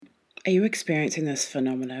Are you experiencing this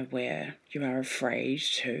phenomena where you are afraid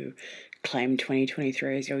to claim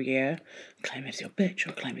 2023 as your year? Claim it as your bitch,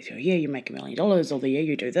 or claim it as your year you make $1 million, or the year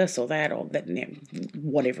you do this or that, or that,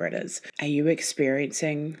 whatever it is. Are you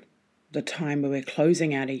experiencing the time where we're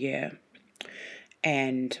closing out a year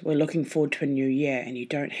and we're looking forward to a new year, and you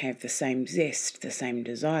don't have the same zest, the same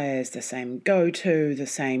desires, the same go-to, the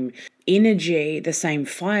same energy, the same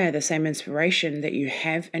fire, the same inspiration that you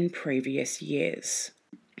have in previous years?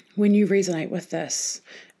 When you resonate with this,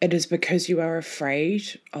 it is because you are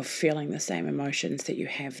afraid of feeling the same emotions that you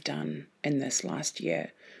have done in this last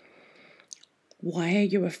year. Why are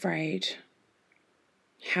you afraid?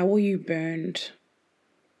 How were you burned?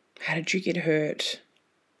 How did you get hurt?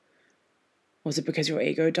 Was it because your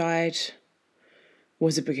ego died?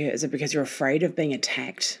 Is it because you're afraid of being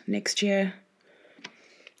attacked next year?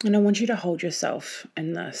 And I want you to hold yourself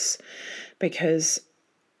in this, because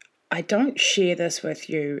I don't share this with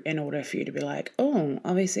you in order for you to be like, oh,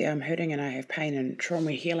 obviously I'm hurting and I have pain and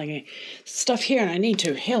trauma healing stuff here and I need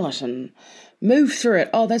to heal it and move through it.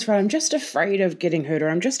 Oh, that's right. I'm just afraid of getting hurt, or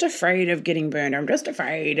I'm just afraid of getting burned, or I'm just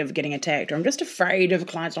afraid of getting attacked, or I'm just afraid of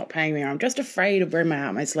clients not paying me, or I'm just afraid of wearing my heart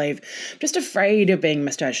on my sleeve. I'm just afraid of being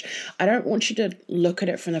misjudged. I don't want you to look at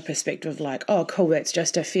it from the perspective of like, oh, cool, that's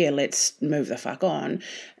just a fear. Let's move the fuck on.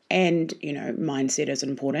 And, mindset is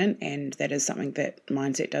important, and that is something that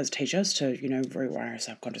mindset does teach us to, rewire our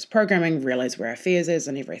subconscious programming, realize where our fears is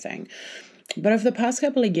and everything. But over the past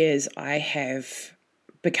couple of years, I have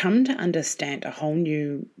become to understand a whole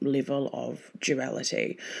new level of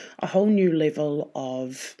duality, a whole new level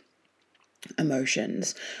of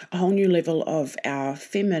emotions, a whole new level of our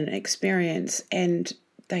feminine experience, and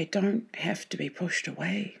they don't have to be pushed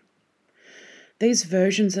away. These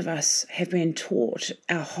versions of us have been taught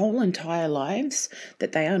our whole entire lives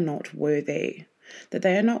that they are not worthy, that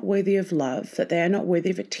they are not worthy of love, that they are not worthy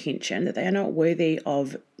of attention, that they are not worthy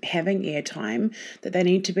of having airtime, that they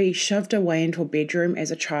need to be shoved away into a bedroom as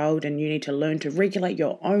a child, and you need to learn to regulate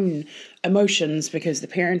your own emotions because the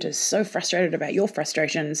parent is so frustrated about your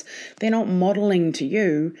frustrations. They're not modeling to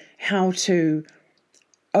you how to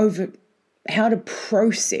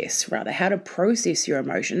process your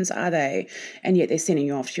emotions, are they? And yet they're sending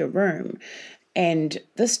you off to your room. And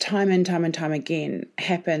this time and time and time again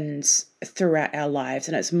happens throughout our lives,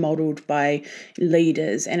 and it's modeled by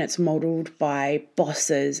leaders, and it's modeled by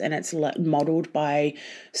bosses, and it's modeled by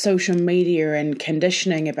social media and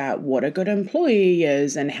conditioning about what a good employee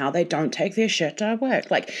is and how they don't take their shit to work.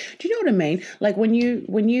 Like, do you know what I mean? Like when you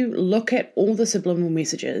look at all the subliminal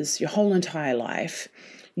messages your whole entire life,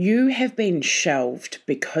 you have been shelved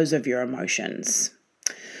because of your emotions.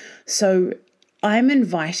 So I'm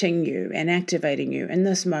inviting you and activating you in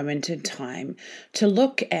this moment in time to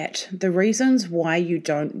look at the reasons why you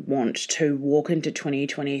don't want to walk into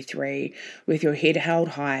 2023 with your head held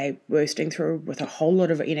high, bursting through with a whole lot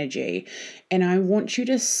of energy. And I want you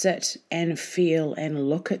to sit and feel and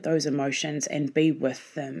look at those emotions and be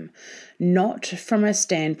with them, not from a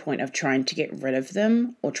standpoint of trying to get rid of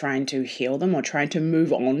them or trying to heal them or trying to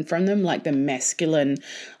move on from them, like the masculine,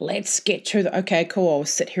 let's get to the, okay, cool, I'll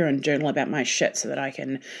sit here and journal about my shit so that I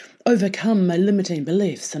can overcome my limiting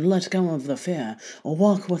beliefs and let go of the fear, or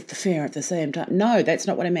walk with the fear at the same time. No, that's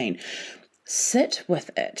not what I mean. Sit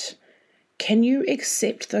with it. Can you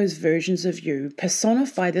accept those versions of you?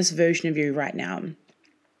 Personify this version of you right now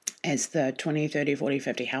as the 20, 30, 40,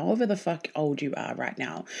 50, however the fuck old you are right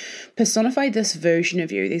now. Personify this version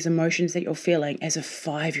of you, these emotions that you're feeling, as a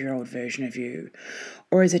 5-year-old version of you,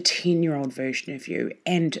 or as a 10-year-old version of you,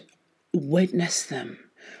 and witness them.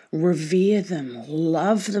 Revere them,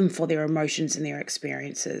 love them for their emotions and their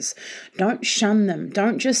experiences. Don't shun them.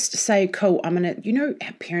 Don't just say, cool,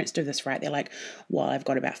 parents do this, right? They're like, well, I've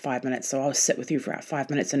got about 5 minutes, so I'll sit with you for about 5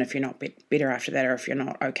 minutes. And if you're not better after that, or if you're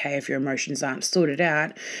not okay, if your emotions aren't sorted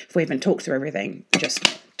out, if we haven't talked through everything, just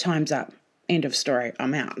time's up. End of story.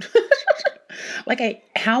 I'm out.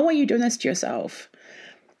 How are you doing this to yourself?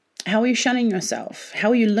 How are you shunning yourself? How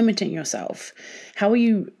are you limiting yourself? How are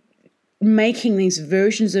you making these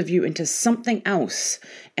versions of you into something else?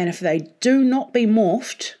 And if they do not be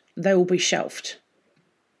morphed, they will be shelved.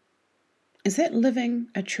 Is that living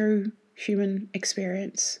a true human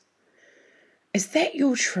experience? Is that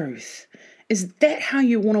your truth? Is that how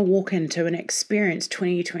you want to walk into and experience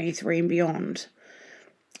 2023 and beyond?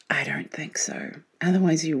 I don't think so.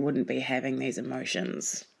 Otherwise, you wouldn't be having these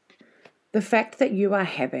emotions. The fact that you are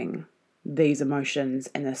having these emotions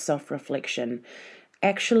and the self-reflection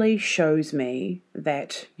actually shows me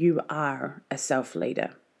that you are a self-leader.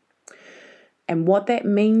 And what that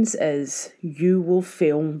means is you will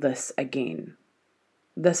feel this again.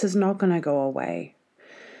 This is not going to go away.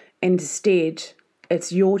 Instead,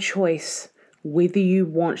 it's your choice whether you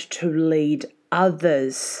want to lead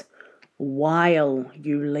others while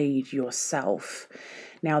you lead yourself.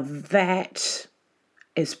 Now, that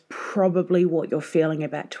is probably what you're feeling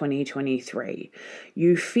about 2023.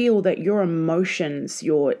 You feel that your emotions,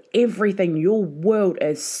 your everything, your world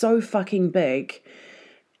is so fucking big.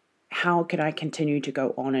 How can I continue to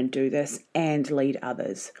go on and do this and lead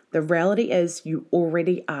others? The reality is you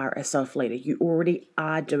already are a self-leader. You already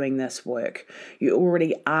are doing this work. You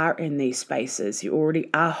already are in these spaces. You already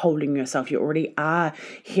are holding yourself. You already are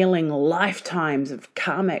healing lifetimes of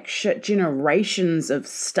karmic shit, generations of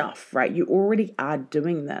stuff, right? You already are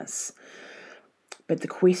doing this. But the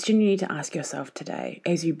question you need to ask yourself today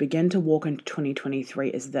as you begin to walk into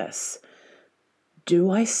 2023 is this: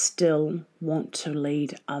 do I still want to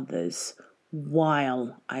lead others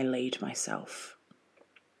while I lead myself?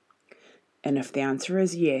 And if the answer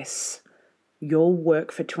is yes, your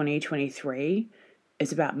work for 2023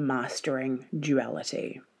 is about mastering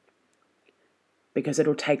duality. Because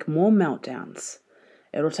it'll take more meltdowns.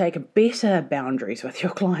 It'll take better boundaries with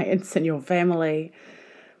your clients and your family.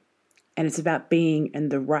 And it's about being in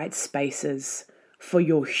the right spaces for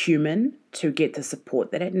your human to get the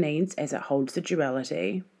support that it needs as it holds the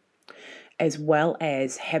duality, as well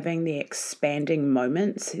as having the expanding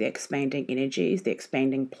moments, the expanding energies, the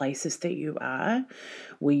expanding places that you are,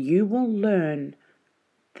 where you will learn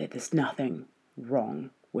that there's nothing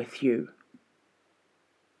wrong with you.